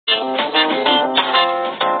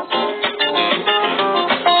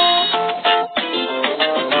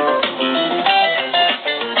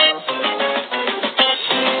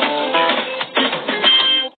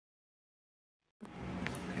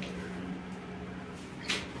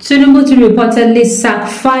Tinubu to reportedly sack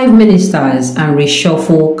 5 ministers and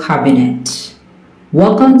reshuffle cabinet.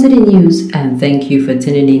 Welcome to the news and thank you for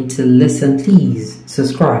tuning in to listen. Please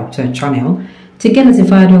subscribe to our channel to get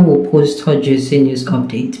notified when we post our juicy news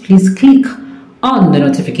update. Please click on the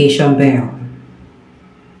notification bell.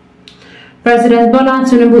 President Bola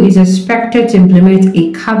Tinubu is expected to implement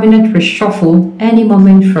a cabinet reshuffle any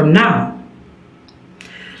moment from now.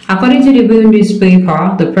 According to the Blue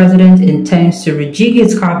newspaper, the president intends to rejig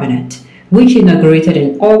his cabinet, which inaugurated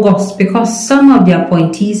in August, because some of the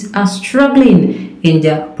appointees are struggling in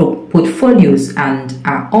their portfolios and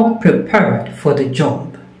are unprepared for the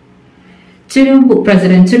job.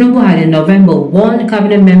 President Tinubu had in November warned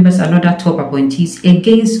cabinet members and other top appointees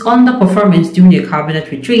against underperformance during a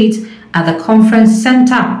cabinet retreat at the conference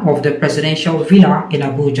center of the presidential villa in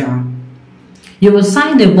Abuja. "You will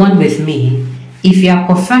sign the bond with me. If you are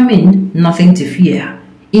performing, nothing to fear.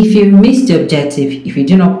 If you miss the objective, if you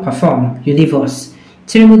do not perform, you leave us,"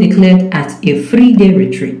 Tinubu declared at a 3-day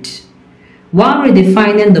retreat. While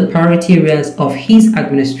redefining the priority areas of his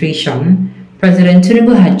administration, President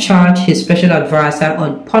Tinubu had charged his special advisor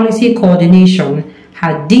on policy coordination,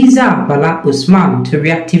 Hadiza Bala Usman, to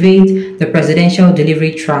reactivate the presidential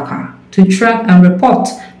delivery tracker to track and report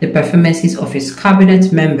the performances of his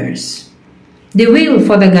cabinet members. The will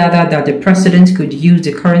further gathered that the president could use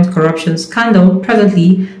the current corruption scandal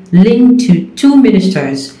presently linked to 2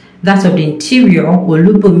 ministers, that of the Interior,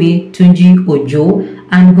 Olubunmi Tunji Ojo,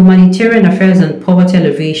 and Humanitarian Affairs and Poverty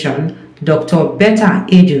Alleviation, Dr. Betta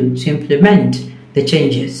Edu, to implement the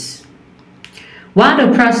changes. While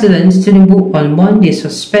the president, Tinubu, on Monday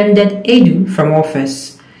suspended Edu from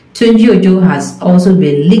office, Tunji Ojo has also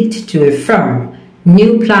been linked to a firm,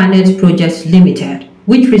 New Planet Projects Limited,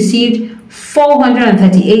 which received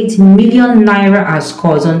 438 million naira as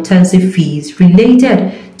consultancy fees related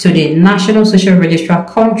to the National Social Registrar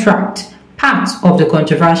contract, part of the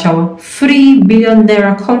controversial 3 billion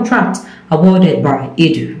naira contract awarded by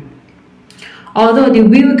Edu. Although the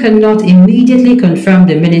will cannot immediately confirm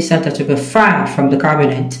the minister that will be fired from the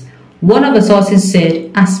cabinet, one of the sources said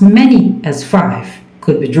as many as 5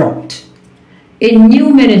 could be dropped. A new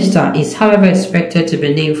minister is, however, expected to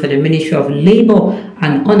be named for the Ministry of Labour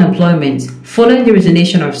and Unemployment following the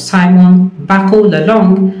resignation of Simon Bako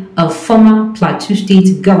Lalong, a former Plateau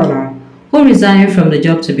State governor, who resigned from the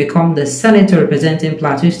job to become the senator representing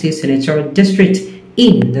Plateau State Senatorial District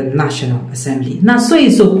in the National Assembly. Now, so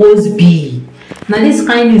it's supposed to be. Now, this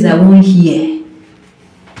kind of news I won't hear.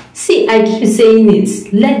 See, I keep saying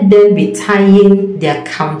it. Let them be tying the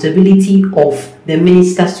accountability of the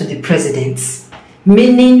ministers to the presidents.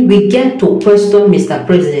 Meaning, we get to question Mr.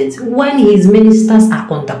 President when his ministers are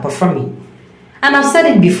underperforming. And I've said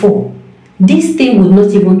it before. This thing would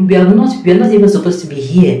not even, we are not even supposed to be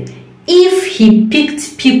here if he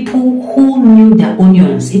picked people who knew their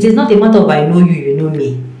onions. It is not a matter of I know you, you know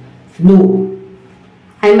me. No.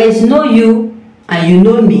 I might know you and you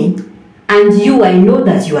know me, and you, I know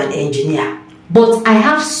that you are an engineer. But I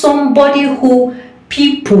have somebody who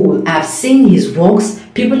people have seen his works,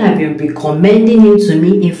 people have been recommending him to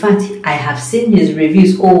me. In fact, I have seen his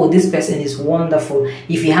reviews. Oh, this person is wonderful.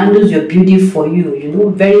 If he handles your beauty for you, you know,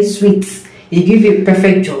 very sweet. He gives you a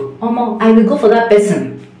perfect job. I will go for that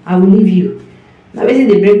person. I will leave you. Now,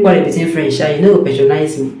 basically, they break quarrel between friends, you know,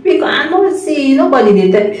 patronize me. Because I don't see nobody.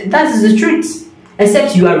 That is the truth.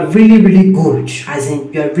 Except you are really, really good. As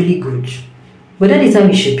in, you are really good. But that is how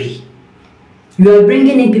it should be. You are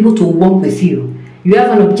bringing in people to work with you. You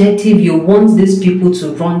have an objective. You want these people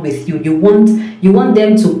to run with you. You want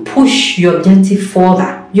them to push your objective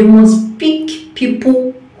further. You must pick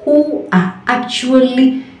people who are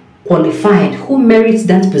actually qualified, who merit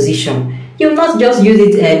that position. You will not just use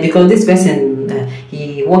it because this person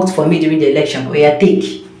he worked for me during the election. Or you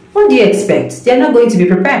take. What do you expect? They are not going to be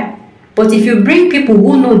prepared. But if you bring people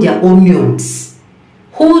who know their onions,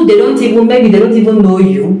 who maybe they don't even know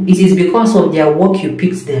you, it is because of their work you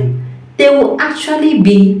picked them. They will actually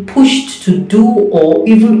be pushed to do or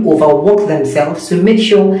even overwork themselves to make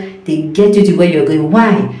sure they get you to where you're going.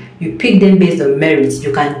 Why? You pick them based on merits.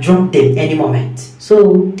 You can drop them any moment.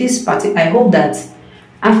 So this party, I hope that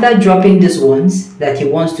after dropping these ones that he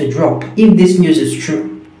wants to drop, if this news is true,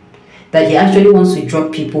 that he actually wants to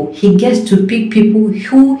drop people, he gets to pick people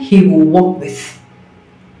who he will work with.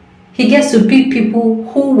 He gets to pick people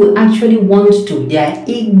who will actually want to. They are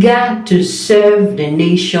eager to serve the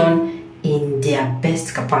nation in their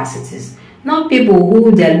best capacities. Not people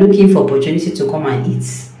who they are looking for opportunity to come and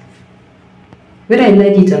eat. Whether I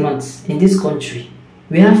like it or not, in this country,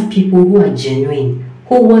 we have people who are genuine,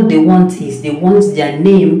 who what they want is they want their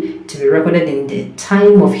name to be recorded in the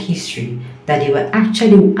time of history that they were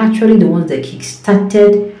actually the ones that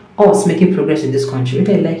kick-started us making progress in this country,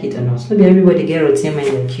 whether they like it or not. Maybe everybody get routine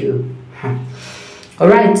mind like you.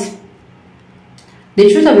 Alright.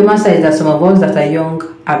 The truth of the matter is that some of us that are young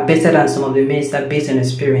are better than some of the ministers based on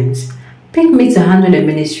experience. Pick me to handle the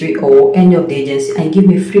ministry or any of the agency and give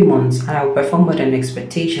me 3 months and I will perform more than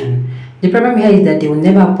expectation. The problem here is that they will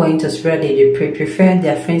never appoint us, rather they prefer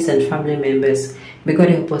their friends and family members. May God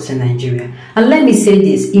help us in Nigeria. And let me say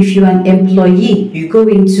this, if you are an employee, you go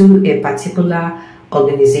into a particular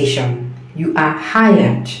organization, you are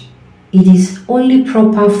hired, it is only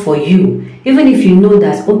proper for you, even if you know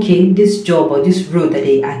that, okay, this job or this role that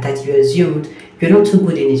you assumed, you're not too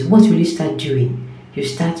good in it, what will you start doing? You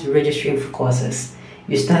start registering for courses.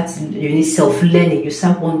 You need self-learning. You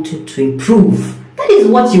start wanting to improve. That is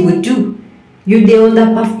what you will do. You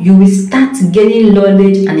will start gaining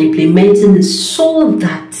knowledge and implementing it so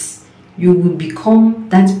that you will become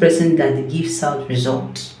that person that gives out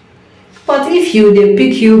results. But if they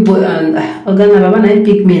pick you, and Baba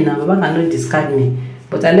pick me now, Baba cannot discard me.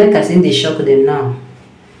 But I like saying they shock them now.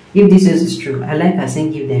 If this is true, I like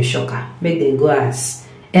saying give them shocker, make them go as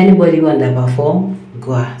anybody want that perform.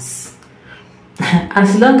 Go as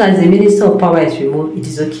long as the Minister of Power is removed, it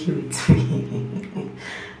is okay with me.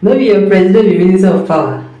 Maybe your president be Minister of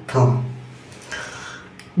Power.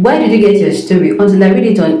 Why did you get your story? Until I read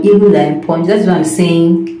it on Eagle Line Punch. That's what I'm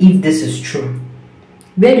saying, if this is true.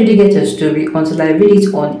 Where did you get your story? Until I read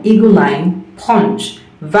it on Eagle Line Punch,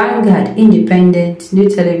 Vanguard, Independent, New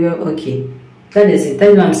Telegraph. Okay, that is it.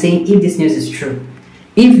 That's what I'm saying, if this news is true.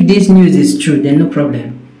 If this news is true, then no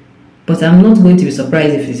problem. But I'm not going to be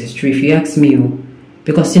surprised if this is true, if you ask me.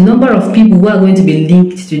 Because the number of people who are going to be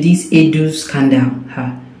linked to this Edu scandal,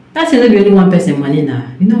 that's not only one person money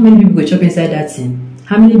now. You know how many people go chop inside that thing?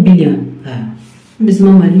 How many billion? It's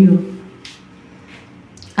more money.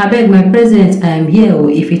 I beg my president, I am here.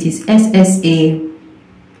 If it is SSA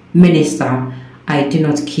minister, I do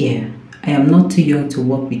not care. I am not too young to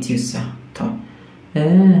work with you, sir.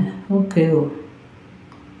 Okay.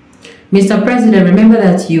 Mr. President, remember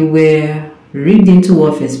that you were rigged into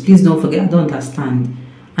office. Please don't forget, I don't understand.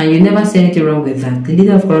 And you never say anything wrong with that. The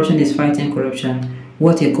leader of corruption is fighting corruption.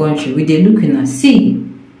 What a country. With the looking at,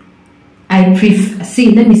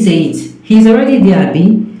 let me say it. He's already there,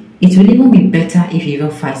 B. It will even be better if he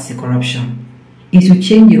even fights the corruption. It will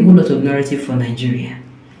change a whole lot of narrative for Nigeria.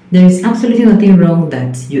 There is absolutely nothing wrong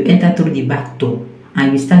that you enter through the back door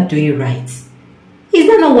and you start doing right. Is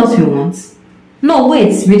that not what we want? No,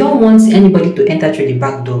 wait, we don't want anybody to enter through the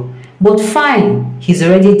back door. But fine, he's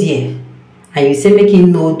already there. And you say make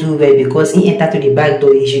him no do well because he entered through the back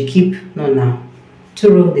door, he should keep. No, now. Too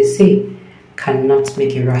wrong, they say, cannot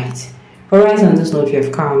make it right. Alright, on this note, we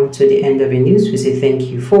have come to the end of the news. We say thank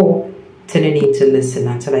you for tuning in to listen.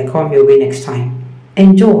 Until I come your way next time,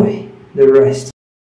 enjoy the rest